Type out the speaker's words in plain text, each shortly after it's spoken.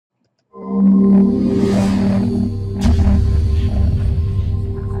We're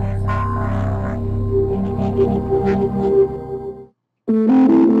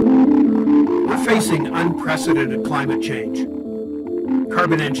facing unprecedented climate change.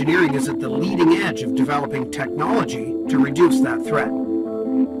 Carbon engineering is at the leading edge of developing technology to reduce that threat.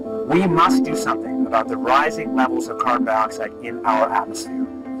 We must do something about the rising levels of carbon dioxide in our atmosphere.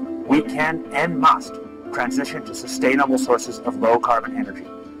 We can and must transition to sustainable sources of low-carbon energy.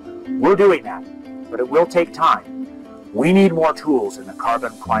 We're doing that, but it will take time. We need more tools in the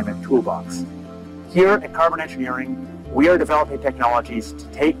carbon climate toolbox. Here at Carbon Engineering, we are developing technologies to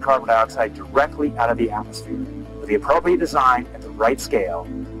take carbon dioxide directly out of the atmosphere. With the appropriate design at the right scale,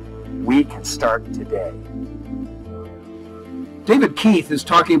 we can start today. David Keith is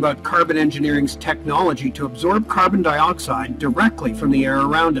talking about carbon engineering's technology to absorb carbon dioxide directly from the air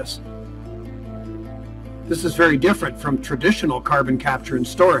around us. This is very different from traditional carbon capture and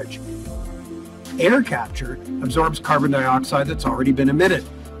storage. Air capture absorbs carbon dioxide that's already been emitted.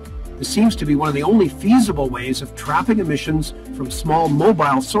 This seems to be one of the only feasible ways of trapping emissions from small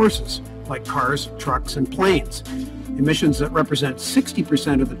mobile sources like cars, trucks, and planes. Emissions that represent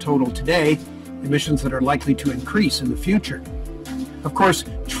 60% of the total today, emissions that are likely to increase in the future. Of course,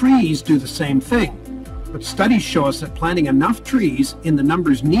 trees do the same thing, but studies show us that planting enough trees in the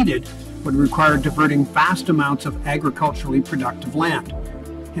numbers needed would require diverting vast amounts of agriculturally productive land.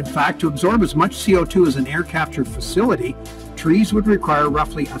 In fact, to absorb as much CO2 as an air capture facility, trees would require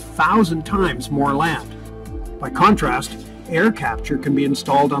roughly 1,000 times more land. By contrast, air capture can be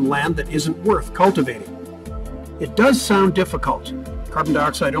installed on land that isn't worth cultivating. It does sound difficult. Carbon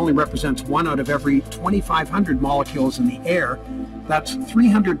dioxide only represents 1 out of every 2,500 molecules in the air. That's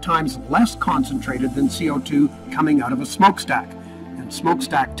 300 times less concentrated than CO2 coming out of a smokestack. And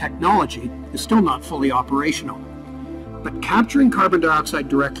smokestack technology is still not fully operational. But capturing carbon dioxide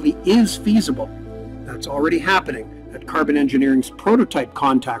directly is feasible. That's already happening at Carbon Engineering's prototype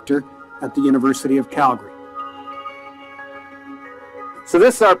contactor at the University of Calgary. So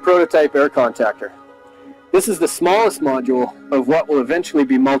this is our prototype air contactor. This is the smallest module of what will eventually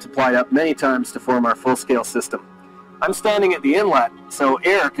be multiplied up many times to form our full-scale system. I'm standing at the inlet, so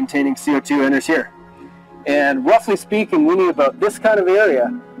air containing CO2 enters here. And roughly speaking, we need about this kind of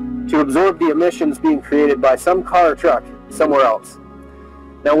area to absorb the emissions being created by some car or truck somewhere else.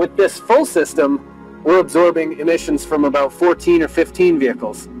 Now with this full system, we're absorbing emissions from about 14 or 15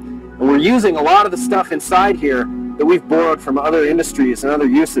 vehicles. And we're using a lot of the stuff inside here that we've borrowed from other industries and other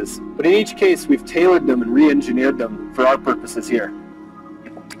uses. But in each case, we've tailored them and re-engineered them for our purposes here.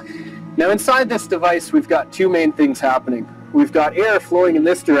 Now inside this device, we've got two main things happening. We've got air flowing in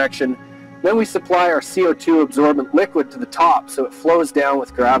this direction. Then we supply our CO2 absorbent liquid to the top so it flows down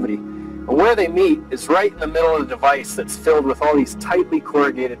with gravity. And where they meet is right in the middle of the device that's filled with all these tightly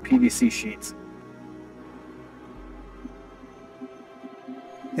corrugated PVC sheets.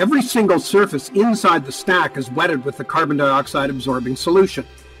 Every single surface inside the stack is wetted with the carbon dioxide absorbing solution.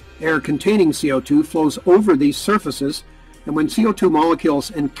 Air containing CO2 flows over these surfaces, and when CO2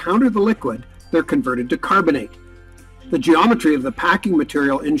 molecules encounter the liquid, they're converted to carbonate. The geometry of the packing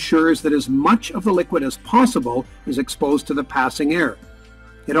material ensures that as much of the liquid as possible is exposed to the passing air.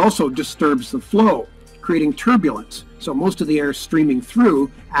 It also disturbs the flow, creating turbulence, so most of the air streaming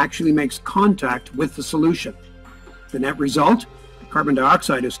through actually makes contact with the solution. The net result? Carbon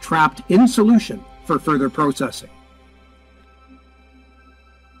dioxide is trapped in solution for further processing.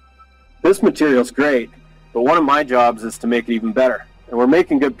 This material's great, but one of my jobs is to make it even better, and we're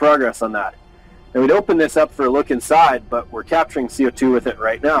making good progress on that. Now we'd open this up for a look inside, but we're capturing CO2 with it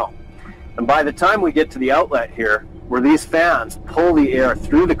right now. And by the time we get to the outlet here, where these fans pull the air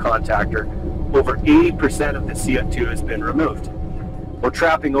through the contactor, over 80% of the CO2 has been removed. We're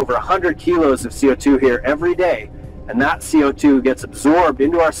trapping over 100 kilos of CO2 here every day, and that CO2 gets absorbed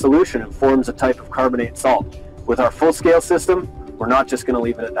into our solution and forms a type of carbonate salt. With our full-scale system, we're not just going to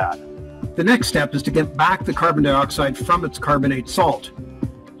leave it at that. The next step is to get back the carbon dioxide from its carbonate salt.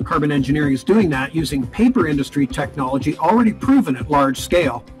 Carbon engineering is doing that using paper industry technology already proven at large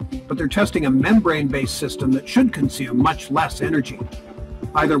scale, but they're testing a membrane-based system that should consume much less energy.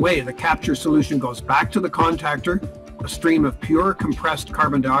 Either way, the capture solution goes back to the contactor, a stream of pure compressed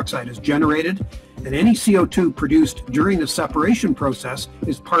carbon dioxide is generated, and any CO2 produced during the separation process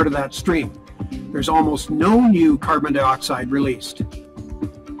is part of that stream. There's almost no new carbon dioxide released.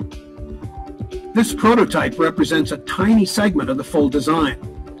 This prototype represents a tiny segment of the full design.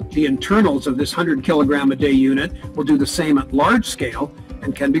 The internals of this 100 kilogram a day unit will do the same at large scale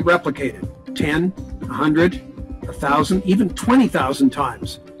and can be replicated 10, 100, 1,000, even 20,000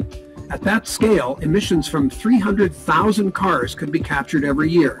 times. At that scale, emissions from 300,000 cars could be captured every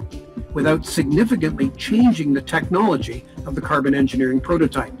year. without significantly changing the technology of the carbon engineering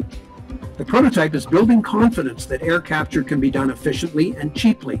prototype. The prototype is building confidence that air capture can be done efficiently and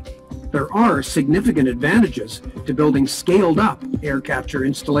cheaply. There are significant advantages to building scaled-up air capture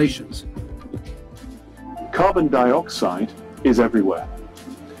installations. Carbon dioxide is everywhere.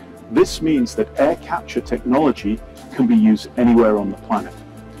 This means that air capture technology can be used anywhere on the planet.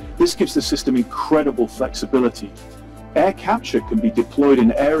 This gives the system incredible flexibility. Air capture can be deployed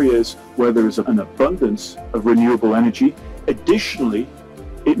in areas where there is an abundance of renewable energy. Additionally,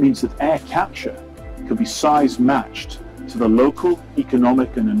 it means that air capture can be size matched to the local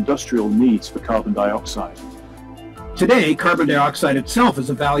economic and industrial needs for carbon dioxide. Today, carbon dioxide itself is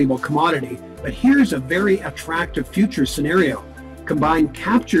a valuable commodity, but here's a very attractive future scenario. Combine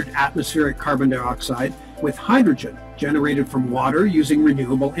captured atmospheric carbon dioxide with hydrogen generated from water using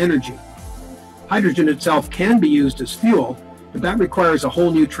renewable energy. Hydrogen itself can be used as fuel, but that requires a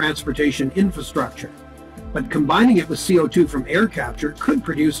whole new transportation infrastructure. But combining it with CO2 from air capture could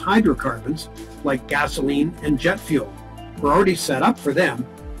produce hydrocarbons like gasoline and jet fuel. We're already set up for them,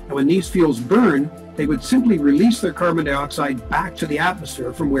 and when these fuels burn, they would simply release their carbon dioxide back to the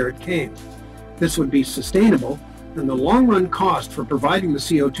atmosphere from where it came. This would be sustainable, and the long-run cost for providing the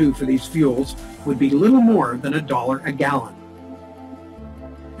CO2 for these fuels would be little more than $1 a gallon.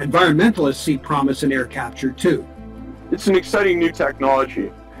 Environmentalists see promise in air capture too. It's an exciting new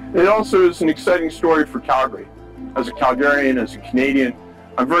technology. It also is an exciting story for Calgary. As a Calgarian, as a Canadian,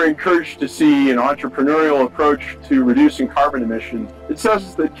 I'm very encouraged to see an entrepreneurial approach to reducing carbon emissions. It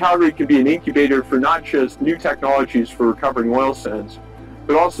says that Calgary can be an incubator for not just new technologies for recovering oil sands,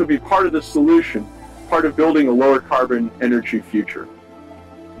 but also be part of the solution, part of building a lower carbon energy future.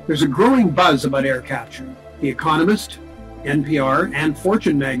 There's a growing buzz about air capture. The Economist, NPR, and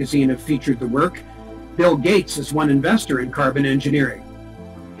Fortune magazine have featured the work. Bill Gates is one investor in carbon engineering.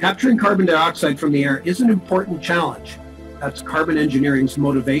 Capturing carbon dioxide from the air is an important challenge. That's carbon engineering's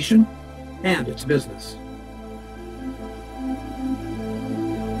motivation and its business.